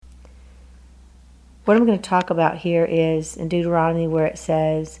What I'm going to talk about here is in Deuteronomy where it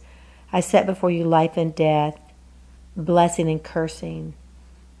says, I set before you life and death, blessing and cursing.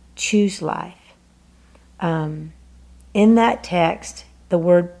 Choose life. In that text, the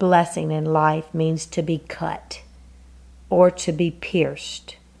word blessing and life means to be cut or to be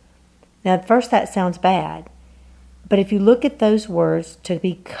pierced. Now, at first that sounds bad, but if you look at those words, to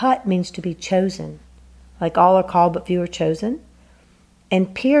be cut means to be chosen. Like all are called but few are chosen.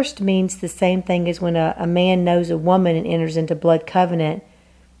 And pierced means the same thing as when a man knows a woman and enters into blood covenant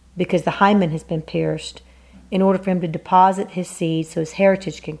because the hymen has been pierced in order for him to deposit his seed so his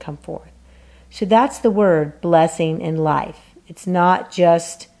heritage can come forth. So that's the word, blessing and life. It's not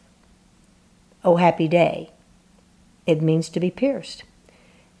just, oh, happy day. It means to be pierced.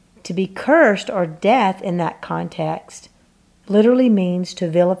 To be cursed or death in that context literally means to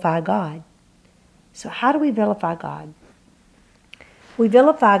vilify God. So how do we vilify God? We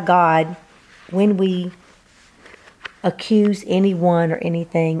vilify God when we accuse anyone or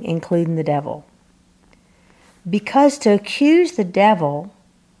anything, including the devil. Because to accuse the devil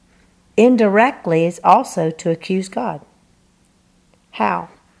indirectly is also to accuse God. How?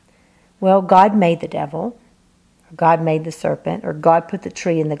 Well, God made the devil, or God made the serpent, or God put the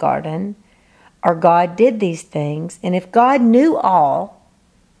tree in the garden, or God did these things. And if God knew all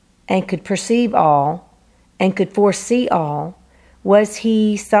and could perceive all and could foresee all, was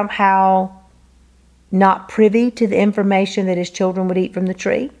he somehow not privy to the information that his children would eat from the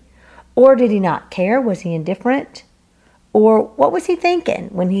tree? Or did he not care? Was he indifferent? Or what was he thinking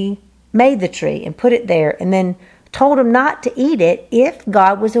when he made the tree and put it there and then told him not to eat it if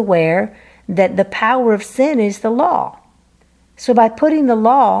God was aware that the power of sin is the law? So by putting the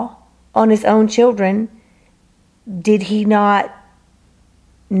law on his own children, did he not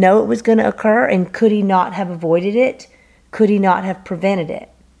know it was going to occur, and could he not have avoided it? Could he not have prevented it?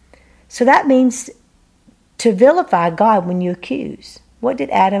 So that means to vilify God when you accuse. What did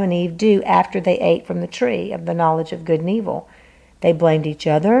Adam and Eve do after they ate from the tree of the knowledge of good and evil? They blamed each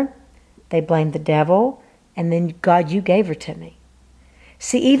other, they blamed the devil, and then, God, you gave her to me.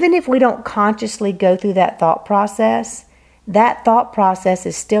 See, even if we don't consciously go through that thought process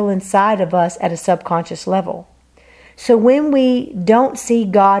is still inside of us at a subconscious level. So when we don't see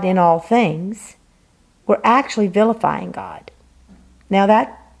God in all things, we're actually vilifying God. Now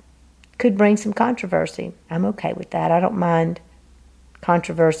that could bring some controversy. I'm okay with that. I don't mind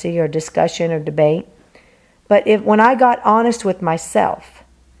controversy or discussion or debate. But when I got honest with myself,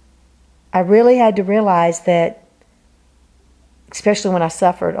 I really had to realize that, especially when I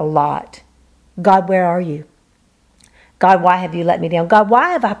suffered a lot, God, where are you? God, why have you let me down? God, why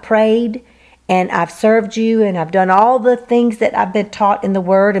have I prayed and I've served you and I've done all the things that I've been taught in the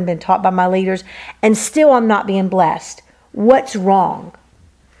Word and been taught by my leaders, and still I'm not being blessed? What's wrong?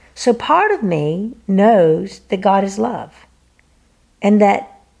 So part of me knows that God is love and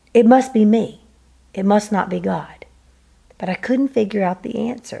that it must be me. It must not be God. But I couldn't figure out the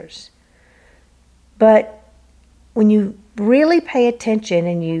answers. But when you really pay attention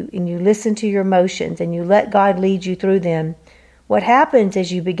and you listen to your emotions and you let God lead you through them, what happens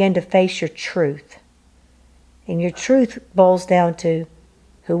is you begin to face your truth. And your truth boils down to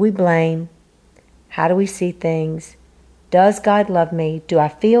who we blame, how do we see things, does God love me, do I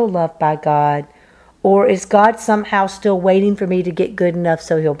feel loved by God, or is God somehow still waiting for me to get good enough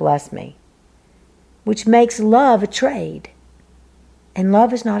so he'll bless me? Which makes love a trade. And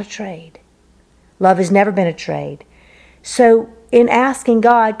love is not a trade. Love has never been a trade. So in asking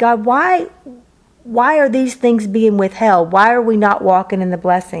God, why are these things being withheld? Why are we not walking in the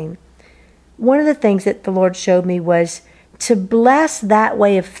blessing? One of the things that the Lord showed me was to bless that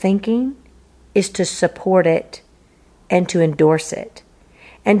way of thinking is to support it and to endorse it.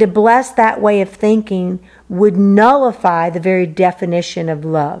 And to bless that way of thinking would nullify the very definition of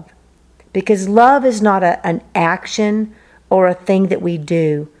love. Because love is not an action or a thing that we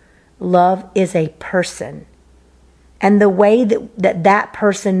do. Love is a person. And the way that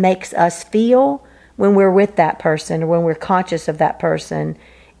person makes us feel when we're with that person or when we're conscious of that person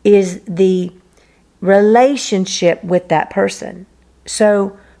is the relationship with that person.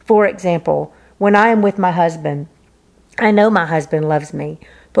 So, for example, when I am with my husband, I know my husband loves me,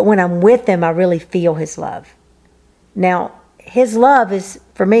 but when I'm with him, I really feel his love. Now, his love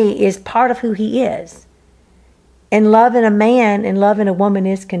for me, is part of who he is. And love in a man and love in a woman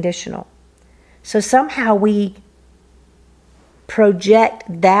is conditional. So somehow we project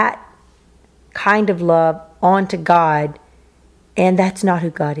that kind of love onto God, and that's not who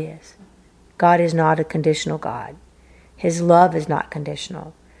God is. God is not a conditional God. His love is not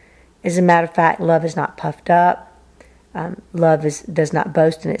conditional. As a matter of fact, love is not puffed up. Love does not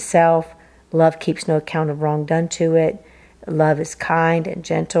boast in itself. Love keeps no account of wrong done to it. Love is kind and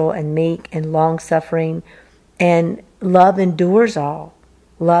gentle and meek and long-suffering. And love endures all.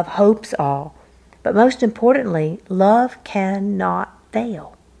 Love hopes all. But most importantly, love cannot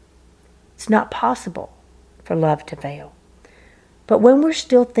fail. It's not possible for love to fail. But when we're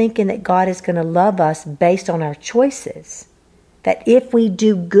still thinking that God is going to love us based on our choices, that if we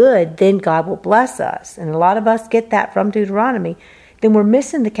do good, then God will bless us, and a lot of us get that from Deuteronomy, then we're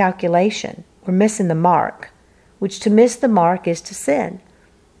missing the calculation. We're missing the mark, which to miss the mark is to sin.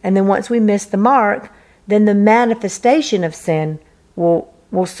 And then once we miss the mark, then the manifestation of sin will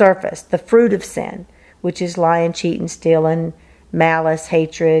surface, the fruit of sin, which is lying, cheating, stealing, malice,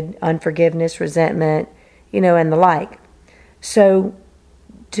 hatred, unforgiveness, resentment, and the like. So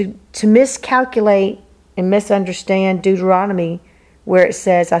to miscalculate and misunderstand Deuteronomy, where it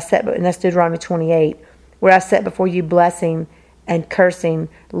says, and that's Deuteronomy 28, where I set before you blessing and cursing,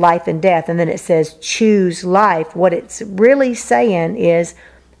 life and death, and then it says choose life. What it's really saying is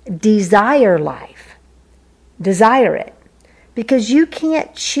desire life. Desire it. Because you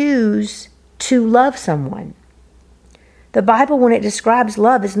can't choose to love someone. The Bible, when it describes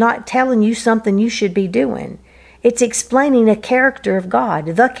love, is not telling you something you should be doing. It's explaining a character of God,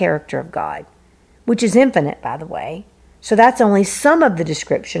 the character of God, which is infinite, by the way. So that's only some of the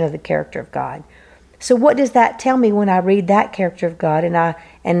description of the character of God. So what does that tell me when I read that character of God and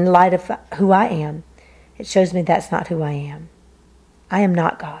in light of who I am? It shows me that's not who I am. I am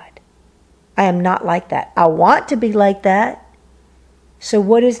not God. I am not like that. I want to be like that. So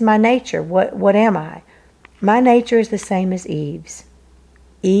what is my nature? What am I? My nature is the same as Eve's.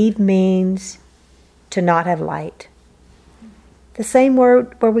 Eve means to not have light. The same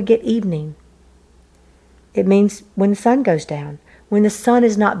word where we get evening. It means when the sun goes down, when the sun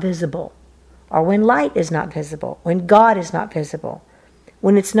is not visible, or when light is not visible, when God is not visible,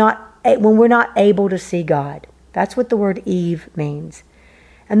 when we're not able to see God. That's what the word Eve means.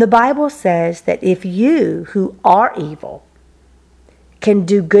 And the Bible says that if you, who are evil, can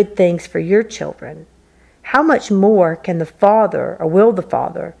do good things for your children, how much more can the Father, or will the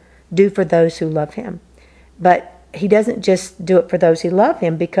Father, do for those who love him? But he doesn't just do it for those who love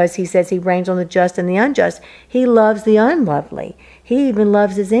him, because he says he reigns on the just and the unjust. He loves the unlovely. He even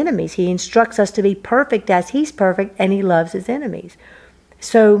loves his enemies. He instructs us to be perfect as he's perfect, and he loves his enemies.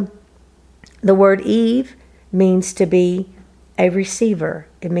 So the word Eve means to be a receiver.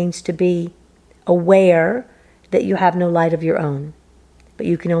 It means to be aware that you have no light of your own, but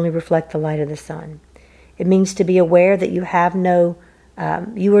you can only reflect the light of the sun. It means to be aware that you have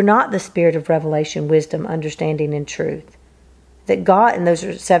you are not the spirit of revelation, wisdom, understanding, and truth. That God, and those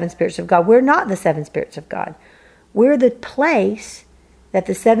are 7 spirits of God. We're not the 7 spirits of God. We're the place that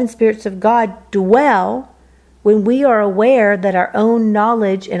the 7 spirits of God dwell when we are aware that our own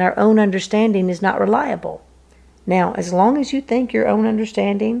knowledge and our own understanding is not reliable. Now, as long as you think your own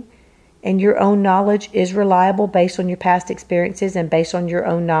understanding and your own knowledge is reliable based on your past experiences and based on your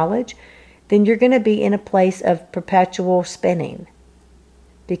own knowledge, then you're going to be in a place of perpetual spinning,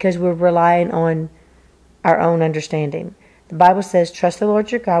 because we're relying on our own understanding. The Bible says, trust the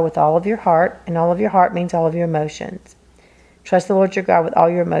Lord your God with all of your heart, and all of your heart means all of your emotions. Trust the Lord your God with all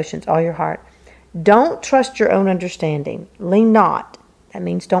your emotions, all your heart. Don't trust your own understanding. Lean not. That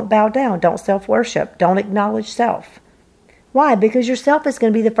means don't bow down. Don't self-worship. Don't acknowledge self. Why? Because yourself is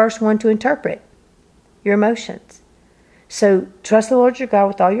going to be the first one to interpret your emotions. So trust the Lord your God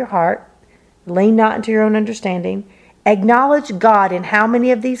with all your heart. Lean not into your own understanding. Acknowledge God in how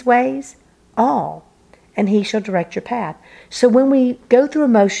many of these ways? All. And he shall direct your path. So when we go through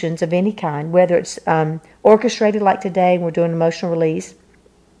emotions of any kind, whether it's orchestrated like today, we're doing emotional release,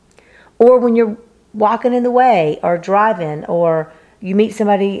 or when you're walking in the way or driving, or you meet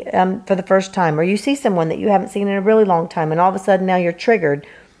somebody for the first time, or you see someone that you haven't seen in a really long time, and all of a sudden now you're triggered,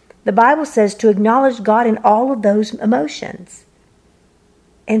 the Bible says to acknowledge God in all of those emotions.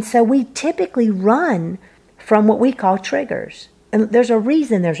 And so we typically run from what we call triggers. And there's a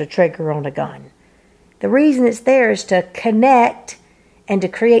reason there's a trigger on a gun. The reason it's there is to connect and to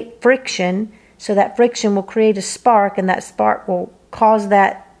create friction, so that friction will create a spark, and that spark will cause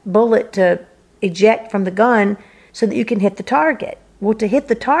that bullet to eject from the gun so that you can hit the target. Well, to hit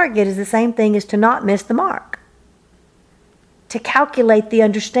the target is the same thing as to not miss the mark. To calculate the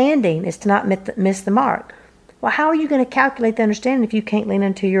understanding is to not miss the mark. Well, how are you going to calculate the understanding if you can't lean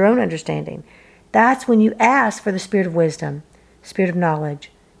into your own understanding? That's when you ask for the spirit of wisdom, spirit of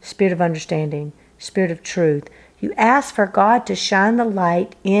knowledge, spirit of understanding, spirit of truth. You ask for God to shine the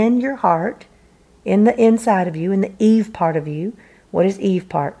light in your heart, in the inside of you, in the Eve part of you. What is Eve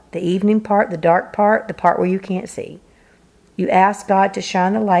part? The evening part, the dark part, the part where you can't see. You ask God to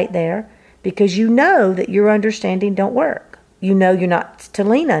shine the light there, because you know that your understanding don't work. You know you're not to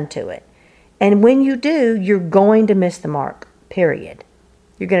lean unto it. And when you do, you're going to miss the mark, period.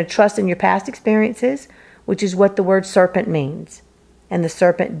 You're going to trust in your past experiences, which is what the word serpent means. And the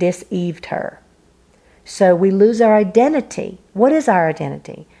serpent deceived her. So we lose our identity. What is our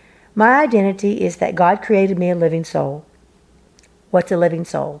identity? My identity is that God created me a living soul. What's a living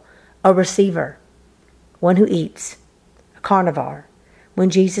soul? A receiver, one who eats, a carnivore. When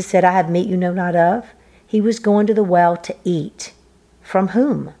Jesus said, I have meat you know not of, he was going to the well to eat. From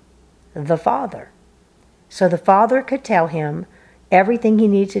whom? The Father. So the Father could tell him everything he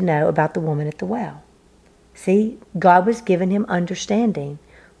needed to know about the woman at the well. See, God was giving him understanding,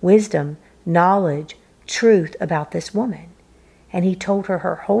 wisdom, knowledge, truth about this woman. And he told her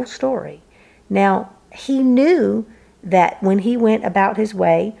her whole story. Now, he knew that when he went about his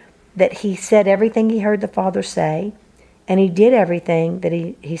way, that he said everything he heard the Father say, and he did everything that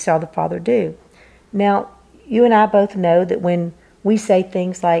he saw the Father do. Now, you and I both know that when we say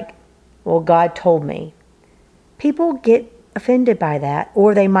things like, well, God told me, people get offended by that,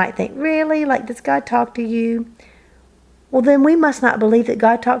 or they might think, really? Like, does God talk to you? Well, then we must not believe that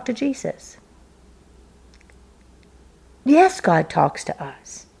God talked to Jesus. Yes, God talks to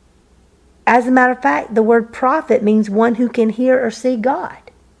us. As a matter of fact, the word prophet means one who can hear or see God.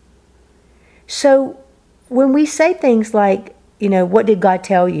 So when we say things like, what did God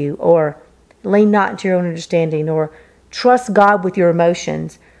tell you? Or lean not into your own understanding, or trust God with your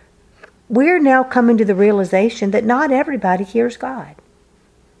emotions, we're now coming to the realization that not everybody hears God.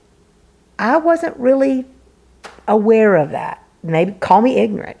 I wasn't really aware of that. Maybe call me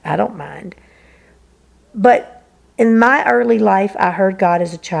ignorant. I don't mind. But in my early life, I heard God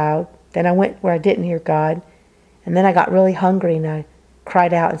as a child. Then I went where I didn't hear God. And then I got really hungry and I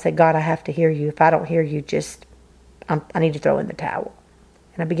cried out and said, God, I have to hear you. If I don't hear you, I need to throw in the towel.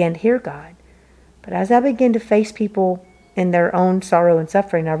 And I began to hear God. But as I began to face people in their own sorrow and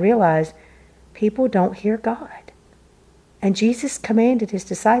suffering, I realized people don't hear God. And Jesus commanded his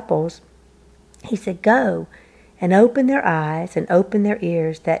disciples, he said, go and open their eyes and open their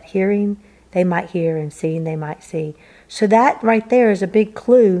ears, that hearing they might hear and seeing they might see. So that right there is a big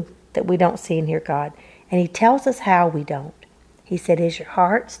clue that we don't see and hear God. And he tells us how we don't. He said, is your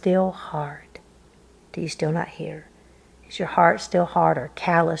heart still hard? Do you still not hear? Is your heart still hard or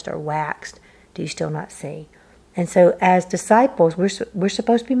calloused or waxed? Do you still not see? And so as disciples, we're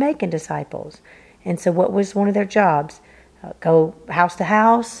supposed to be making disciples. And so what was one of their jobs? Go house to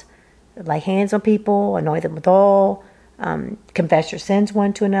house, lay hands on people, anoint them with oil, confess your sins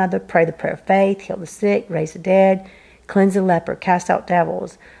one to another, pray the prayer of faith, heal the sick, raise the dead, cleanse the leper, cast out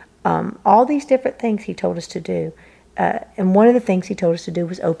devils. All these different things he told us to do. And one of the things he told us to do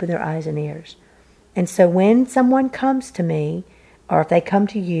was open their eyes and ears. And so when someone comes to me, or if they come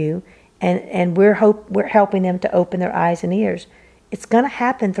to you, and we're helping them to open their eyes and ears, it's going to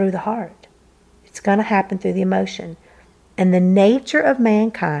happen through the heart. It's going to happen through the emotion. And the nature of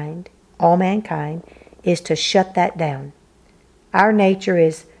mankind, all mankind, is to shut that down. Our nature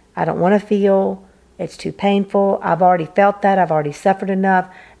is, I don't want to feel, it's too painful, I've already felt that, I've already suffered enough,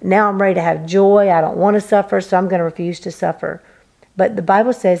 now I'm ready to have joy, I don't want to suffer, so I'm going to refuse to suffer. But the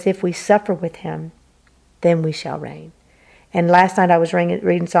Bible says if we suffer with him, then we shall reign. And last night I was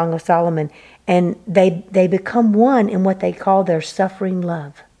reading Song of Solomon, and they become one in what they call their suffering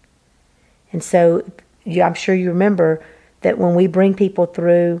love. And so I'm sure you remember that when we bring people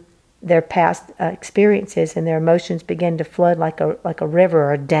through their past experiences and their emotions begin to flood like a river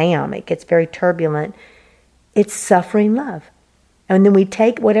or a dam, it gets very turbulent, it's suffering love. And then we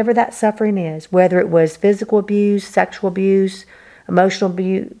take whatever that suffering is, whether it was physical abuse, sexual abuse, emotional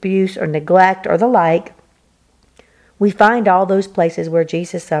abuse, or neglect, or the like, we find all those places where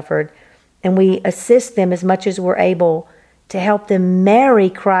Jesus suffered, and we assist them as much as we're able to help them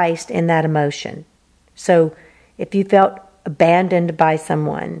marry Christ in that emotion. So if you felt abandoned by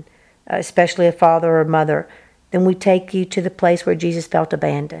someone, especially a father or a mother, then we take you to the place where Jesus felt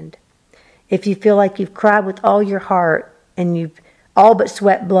abandoned. If you feel like you've cried with all your heart and you've all but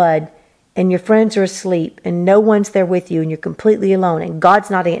sweat blood and your friends are asleep and no one's there with you and you're completely alone and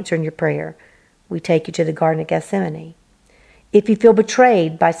God's not answering your prayer, we take you to the Garden of Gethsemane. If you feel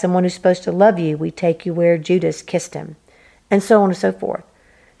betrayed by someone who's supposed to love you, we take you where Judas kissed him, and so on and so forth.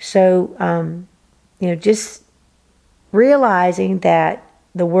 So, just realizing that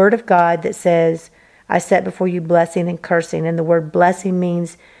the Word of God that says, I set before you blessing and cursing, and the word blessing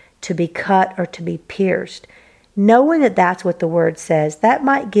means to be cut or to be pierced. Knowing that that's what the Word says, that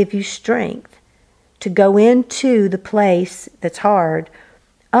might give you strength to go into the place that's hard.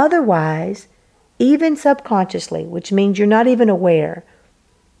 Otherwise, even subconsciously, which means you're not even aware,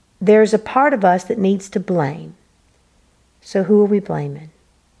 there's a part of us that needs to blame. So who are we blaming?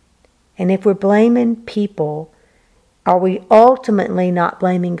 And if we're blaming people, are we ultimately not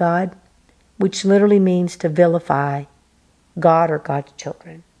blaming God? Which literally means to vilify God or God's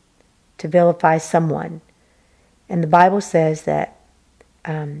children. To vilify someone. And the Bible says that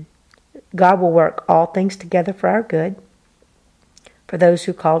God will work all things together for our good, for those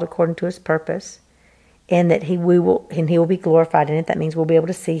who are called according to His purpose, and that He will be glorified in it. That means we'll be able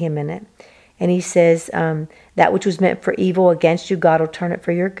to see Him in it. And He says, that which was meant for evil against you, God will turn it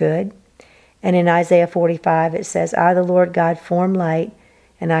for your good. And in Isaiah 45, it says, I, the Lord God, form light,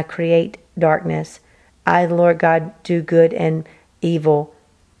 and I create darkness. I, the Lord God, do good and evil.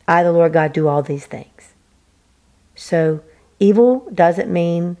 I, the Lord God, do all these things. So evil doesn't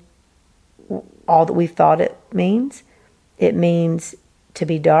mean all that we thought it means. It means to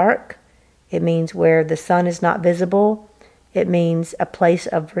be dark. It means where the sun is not visible. It means a place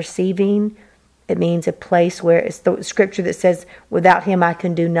of receiving. It means a place where it's the scripture that says, without Him I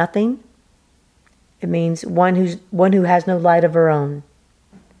can do nothing. It means one who has no light of her own.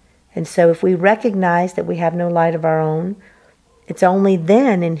 And so if we recognize that we have no light of our own, it's only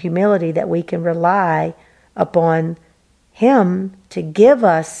then in humility that we can rely upon Him to give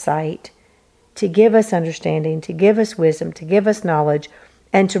us sight, to give us understanding, to give us wisdom, to give us knowledge,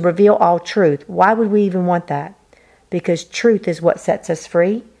 and to reveal all truth. Why would we even want that? Because truth is what sets us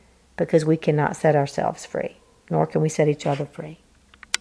free, because we cannot set ourselves free, nor can we set each other free.